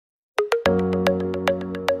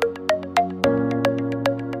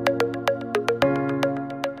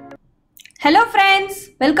Hello friends,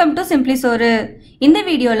 welcome to Simply Soru. இந்த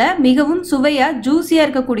வீடியோல மிகவும் சுவையா ஜூசியா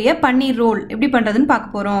இருக்கக்கூடிய பன்னீர் ரோல் எப்படி பண்றதுன்னு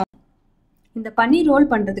பார்க்க போறோம். இந்த பன்னீர் ரோல்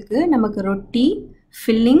பண்றதுக்கு நமக்கு ரொட்டி,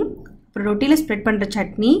 ஃபில்லிங், அப்புறம் ரொட்டில ஸ்ப்ரெட் பண்ற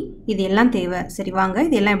சட்னி இது எல்லாம் தேவை. சரி வாங்க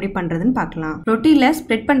இதெல்லாம் எப்படி பண்றதுன்னு பார்க்கலாம். ரொட்டில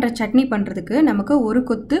ஸ்ப்ரெட் பண்ற சட்னி பண்றதுக்கு நமக்கு ஒரு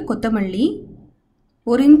கொத்து கொத்தமல்லி,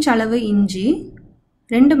 1 இன்ச் அளவு இஞ்சி,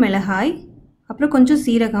 2 மிளகாய், அப்புறம் கொஞ்சம்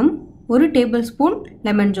சீரகம், 1 டேபிள்ஸ்பூன்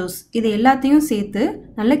லெமன் ஜூஸ் இது எல்லாத்தையும் சேர்த்து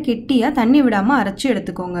நல்லா கெட்டியா தண்ணி விடாம அரைச்சு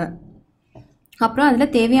எடுத்துக்கோங்க. அப்புறம் அதுல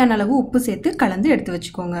தேவையான அளவு உப்பு சேர்த்து கலந்து எடுத்து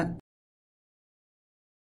வச்சுக்கோங்க.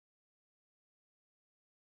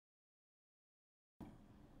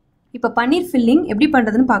 இப்போ பன்னீர் ஃபில்லிங் எப்படி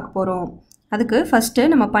பண்றதுன்னு பார்க்க போறோம். அதுக்கு ஃபர்ஸ்ட்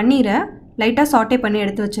நம்ம பன்னீரை லைட்டா சாட்டே பண்ணி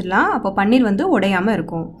எடுத்து வச்சிடலாம். அப்போ பன்னீர் வந்து உடையாம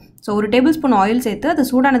இருக்கும். ஸோ 1 டேபிள்ஸ்பூன் ஆயில் சேர்த்து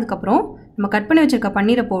அது சூடானதுக்கு அப்புறம் நம்ம கட் பண்ணி வச்சிருக்க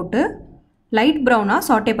பன்னீரை போட்டு லைட் ப்ரௌனா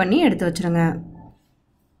சாட்டே பண்ணி எடுத்து வச்சிருங்க.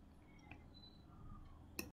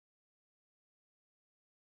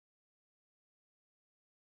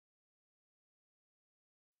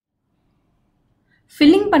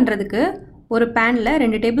 ஃபில்லிங் பண்ணுறதுக்கு ஒரு பேனில்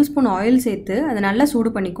 2 டேபிள்ஸ்பூன் ஆயில் சேர்த்து அதை நல்லா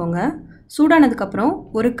சூடு பண்ணிக்கோங்க. சூடானதுக்கப்புறம்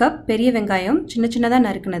 1 கப் பெரிய வெங்காயம் சின்ன சின்னதாக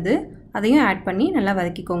நறுக்குனது அதையும் ஆட் பண்ணி நல்லா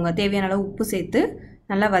வதக்கிக்கோங்க. தேவையான அளவு உப்பு சேர்த்து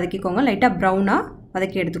நல்லா வதக்கிக்கோங்க. லைட்டாக ப்ரௌனாக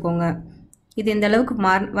வதக்கி எடுத்துக்கோங்க. இது இந்த அளவுக்கு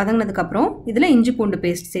வதங்கினதுக்கப்புறம் இதில் இஞ்சி பூண்டு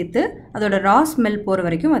பேஸ்ட் சேர்த்து அதோட ரா ஸ்மெல் போகிற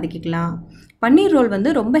வரைக்கும் வதக்கிக்கலாம். பன்னீர் ரோல் வந்து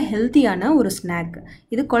ரொம்ப ஹெல்த்தியான ஒரு ஸ்நாக்.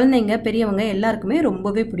 இது குழந்தைங்க பெரியவங்க எல்லாருக்குமே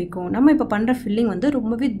ரொம்பவே பிடிக்கும். நம்ம இப்போ பண்ணுற ஃபில்லிங் வந்து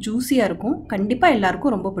ரொம்பவே ஜூஸியாக இருக்கும். கண்டிப்பாக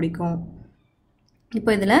எல்லாருக்கும் ரொம்ப பிடிக்கும்.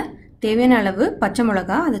 இப்போ இதில் தேவையான அளவு பச்சை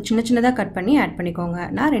மிளகா அதை சின்ன சின்னதாக கட் பண்ணி ஆட் பண்ணிக்கோங்க.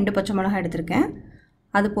 நான் 2 பச்சை மிளகா எடுத்திருக்கேன்.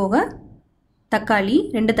 அது போக தக்காளி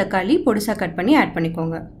 2 தக்காளி பொடிசாக கட் பண்ணி ஆட்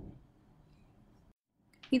பண்ணிக்கோங்க.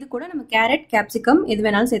 இது கூட நம்ம கேரட், கேப்சிகம் எது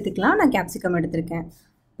வேணாலும் சேர்த்துக்கலாம். நான் கேப்சிகம் எடுத்திருக்கேன்.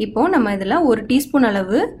 இப்போ நம்ம இதில் 1 டீஸ்பூன்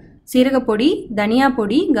அளவு சீரகப்பொடி, தனியா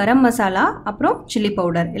பொடி, கரம் மசாலா, அப்புறம் சில்லி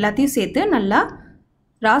பவுடர் எல்லாத்தையும் சேர்த்து நல்லா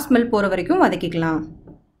ரா ஸ்மெல் போகிற வரைக்கும் வதக்கிக்கலாம்.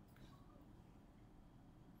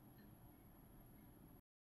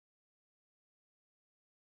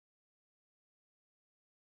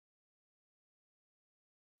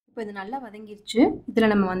 இப்போ இது நல்லா வதங்கிருச்சு.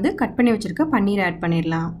 இதில் நம்ம வந்து கட் பண்ணி வச்சுருக்க பன்னீரை ஆட்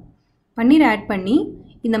பண்ணிடலாம். பன்னீரை ஆட் பண்ணி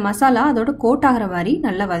இந்த மசாலா அதோட கோட் ஆகிற மாதிரி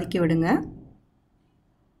நல்லா வதக்கி விடுங்க.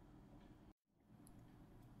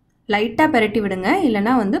 லைட்டாக பெரட்டி விடுங்க,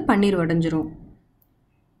 இல்லைனா வந்து பன்னீர் உடைஞ்சிரும்.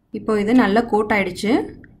 இப்போ இது நல்லா கோட் ஆயிடுச்சு.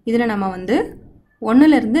 இதில் நம்ம வந்து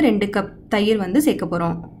 1லேருந்து 2 கப் தயிர் வந்து சேர்க்க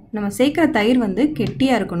போகிறோம். நம்ம சேர்க்குற தயிர் வந்து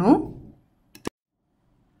கெட்டியாக இருக்கணும்.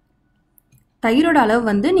 தயிரோட அளவு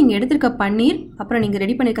வந்து நீங்கள் எடுத்துருக்க பன்னீர் அப்புறம் நீங்கள்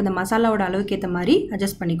ரெடி பண்ணியிருக்க அந்த மசாலாவோட அளவுக்கு ஏற்ற மாதிரி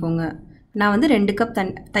அட்ஜஸ்ட் பண்ணிக்கோங்க. நான் வந்து 2 கப்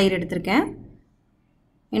தயிர் எடுத்திருக்கேன்.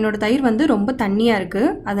 என்னோடய தயிர் வந்து ரொம்ப தண்ணியாக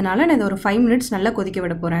இருக்குது. அதனால் நான் இதை ஒரு 5 மினிட்ஸ் நல்லா கொதிக்க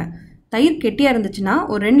விட போகிறேன். தயிர் கெட்டியாக இருந்துச்சுன்னா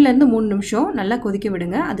ஒரு 2லேருந்து 3 நிமிஷம் நல்லா கொதிக்க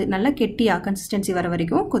விடுங்க. அது நல்லா கெட்டியாக கன்சிஸ்டன்சி வர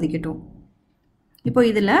வரைக்கும் கொதிக்கட்டும். இப்போ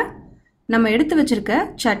இதில் நம்ம எடுத்து வச்சுருக்க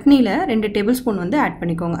சட்னியில் 2 டேபிள் ஸ்பூன் வந்து ஆட்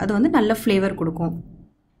பண்ணிக்கோங்க. அது வந்து நல்ல ஃப்ளேவர் கொடுக்கும்.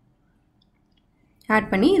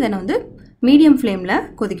 ஆட் பண்ணி இதை வந்து மீடியம் ஃப்ளேமில்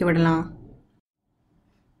கொதிக்க விடலாம்.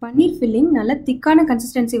 பன்னீர் ஃபில்லிங் நல்ல திக்கான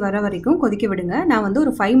கன்சிஸ்டன்சி வர வரைக்கும் கொதிக்க விடுங்க. நான் வந்து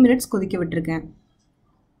ஒரு 5 மினிட்ஸ் கொதிக்க விட்டுருக்கேன்.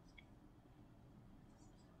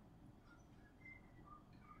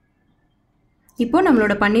 இப்போ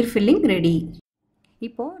நம்மளோட பன்னீர் ஃபில்லிங் ரெடி.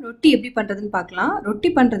 இப்போ ரொட்டி எப்படி பண்ணுறதுன்னு பார்க்கலாம். ரொட்டி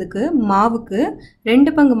பண்ணுறதுக்கு மாவுக்கு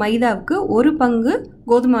 2 பங்கு மைதாவுக்கு 1 பங்கு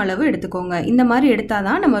கோதுமை அளவு எடுத்துக்கோங்க. இந்த மாதிரி எடுத்தால்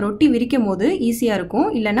தான் நம்ம ரொட்டி விரிக்கும் போது ஈஸியாக இருக்கும்.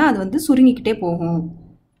 இல்லைனா அது வந்து சுருங்கிக்கிட்டே போகும்.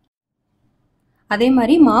 அதே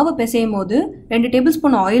மாதிரி மாவு பிசையும் போது 2 டேபிள்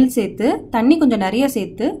ஸ்பூன் ஆயில் சேர்த்து தண்ணி கொஞ்சம் நிறைய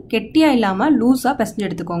சேர்த்து கெட்டியாக இல்லாமல் லூஸாக பிசைஞ்சு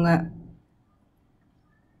எடுத்துக்கோங்க.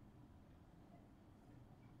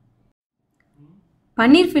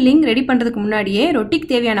 பன்னீர் ஃபில்லிங் ரெடி பண்ணுறதுக்கு முன்னாடியே ரொட்டிக்கு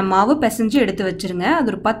தேவையான மாவு பிசைஞ்சு எடுத்து வச்சுருங்க. அது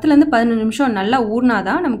ஒரு 10லேருந்து 15 நிமிஷம் நல்லா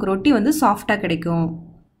ஊறினாதான் நமக்கு ரொட்டி வந்து சாஃப்டாக கிடைக்கும்.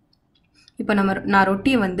 இப்போ நான்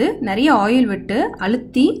ரொட்டியை வந்து நிறைய ஆயில் விட்டு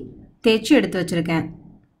அழுத்தி தேய்ச்சி எடுத்து வச்சுருக்கேன்.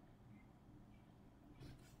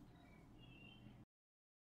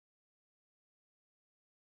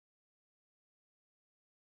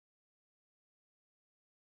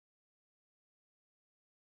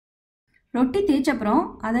 ரொட்டி தேய்ச்ச அப்புறம்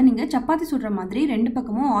அதை நீங்கள் சப்பாத்தி சுடுற மாதிரி 2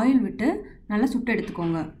 பக்கமும் ஆயில் விட்டு நல்லா சுட்டு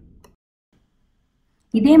எடுத்துக்கோங்க.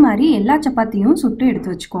 இதே மாதிரி எல்லா சப்பாத்தியும் சுட்டு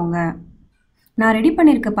எடுத்து வச்சுக்கோங்க. நான் ரெடி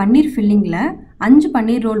பண்ணியிருக்க பன்னீர் ஃபில்லிங்கில் 5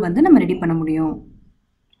 பன்னீர் ரோல் வந்து நம்ம ரெடி பண்ண முடியும்.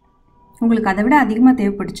 உங்களுக்கு அதை விட அதிகமாக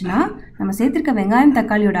தேவைப்பட்டுச்சுன்னா நம்ம சேர்த்துருக்க வெங்காயம்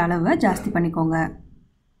தக்காளியோட அளவை ஜாஸ்தி பண்ணிக்கோங்க.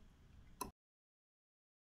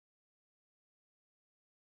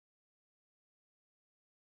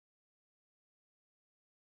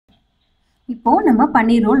 இப்போது நம்ம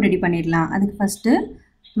பன்னீர் ரோல் ரெடி பண்ணிடலாம். அதுக்கு ஃபஸ்ட்டு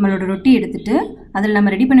நம்மளோட ரொட்டி எடுத்துட்டு அதில்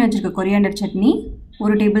நம்ம ரெடி பண்ணி வச்சுருக்க கொரியாண்டர் சட்னி,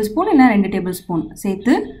 1 டேபிள் ஸ்பூன் இல்ல 2 டேபிள் ஸ்பூன்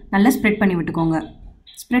சேர்த்து நல்லா ஸ்ப்ரெட் பண்ணி விட்டுக்கோங்க.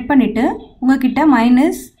 ஸ்ப்ரெட் பண்ணிட்டு உங்ககிட்ட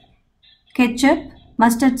மயோனைஸ், கெச்சப்,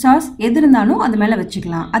 மஸ்டர்ட் சாஸ் எது இருந்தாலும் அது மேலே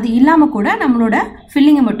வச்சுக்கலாம். அது இல்லாமல் கூட நம்மளோட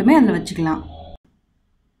ஃபில்லிங்கை மட்டுமே அதில் வச்சுக்கலாம்.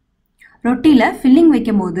 ரொட்டியில் ஃபில்லிங்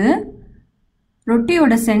வைக்கும் போது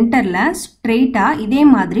ரொட்டியோட சென்டரில் ஸ்ட்ரெயிட்டாக இதே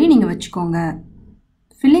மாதிரி நீங்கள் வச்சுக்கோங்க.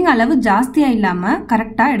 ஃபில்லிங் அளவு ஜாஸ்தியாக இல்லாமல்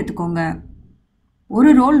கரெக்டாக எடுத்துக்கோங்க. ஒரு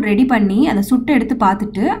ரோல் ரெடி பண்ணி அதை சுட்டு எடுத்து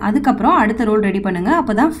பார்த்துட்டு அதுக்கப்புறம் அடுத்த ரோல் ரெடி பண்ணுங்கள்.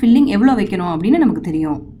 அப்போ தான் ஃபில்லிங் எவ்வளோ வைக்கணும் அப்படின்னு நமக்கு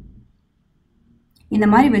தெரியும். இந்த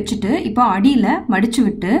மாதிரி வச்சுட்டு இப்போ அடியில் மடித்து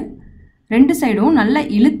விட்டு 2 சைடும் நல்லா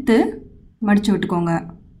இழுத்து மடித்து விட்டுக்கோங்க.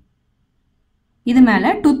 இது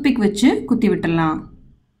மேலே டூத்பிக் வச்சு குத்தி விட்டுடலாம்.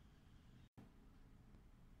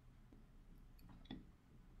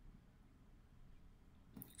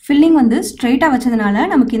 ஃபில்லிங் வந்து ஸ்ட்ரைட்டாக வச்சதுனால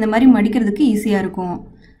நமக்கு இந்த மாதிரி மடிக்கிறதுக்கு ஈஸியாக இருக்கும்.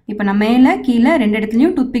 இப்போ நான் மேலே கீழே 2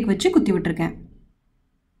 இடத்துலையும் டூத்பிக் வச்சு குத்தி விட்டுருக்கேன்.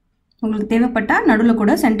 உங்களுக்கு தேவைப்பட்டால் நடுவில்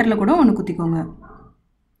கூட சென்டரில் கூட ஒன்று குத்திக்கோங்க.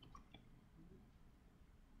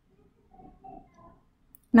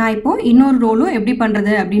 நான் இப்போ இன்னொரு ரோலும் எப்படி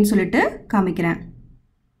பண்ணுறது அப்படின்னு சொல்லிட்டு காமிக்கிறேன்.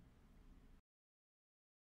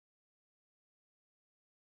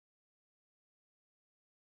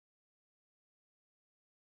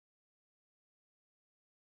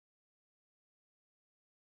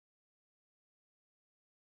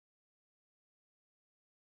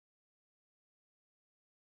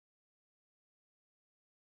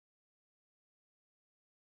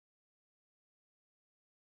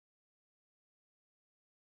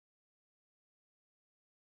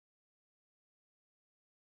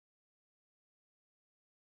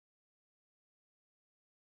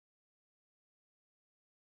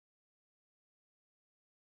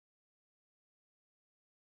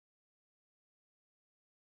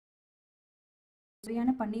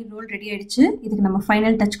 சுவையான பன்னீர் ரோல் ரெடி ஆயிடுச்சு. இதுக்கு நம்ம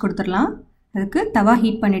ஃபைனல் டச் கொடுத்துடலாம். அதுக்கு தவா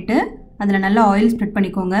ஹீட் பண்ணிவிட்டு அதில் நல்லா ஆயில் ஸ்ப்ரெட்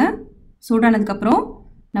பண்ணிக்கோங்க. சூடானதுக்கப்புறம்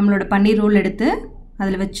நம்மளோட பன்னீர் ரோல் எடுத்து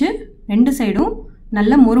அதில் வச்சு 2 சைடும்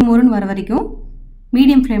நல்லா மொறுமொறுன்னு வர வரைக்கும்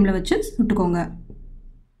மீடியம் ஃப்ளேமில் வச்சு சுட்டுக்கோங்க.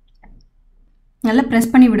 நல்லா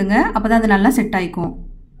ப்ரெஸ் பண்ணி விடுங்க, அப்போ தான் அது நல்லா செட் ஆகிக்கும்.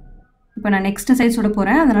 இப்போ நான் நெக்ஸ்ட் சைடு சுட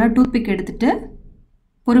போகிறேன். அதனால் டூத்பிக் எடுத்துகிட்டு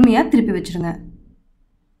பொறுமையாக திருப்பி வச்சுருங்க.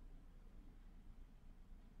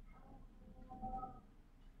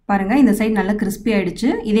 பாருங்கள், இந்த சைடு நல்லா கிறிஸ்பி ஆகிடுச்சு.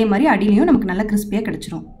 இதே மாதிரி அடியிலையும் நமக்கு நல்லா கிறிஸ்பியாக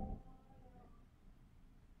கிடச்சிரும்.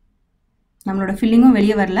 நம்மளோட ஃபில்லிங்கும்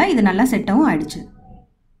வெளியே வரல, இது நல்லா செட்டாகவும் ஆயிடுச்சு.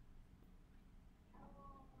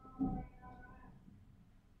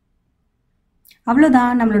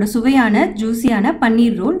 அவ்வளோதான், நம்மளோட சுவையான ஜூஸியான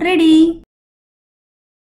பன்னீர் ரோல் ரெடி.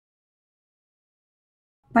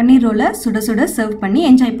 பன்னீர் ரோலை சுட சுட சர்வ் பண்ணி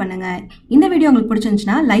என்ஜாய் பண்ணுங்க. இந்த வீடியோ உங்களுக்கு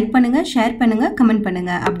பிடிச்சிருந்துச்சுன்னா லைக் பண்ணுங்க, ஷேர் பண்ணுங்க, கமெண்ட்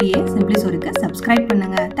பண்ணுங்க. அப்படியே சிம்பிளி சோருக்கு சப்ஸ்கிரைப்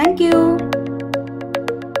பண்ணுங்க. தேங்க்யூ.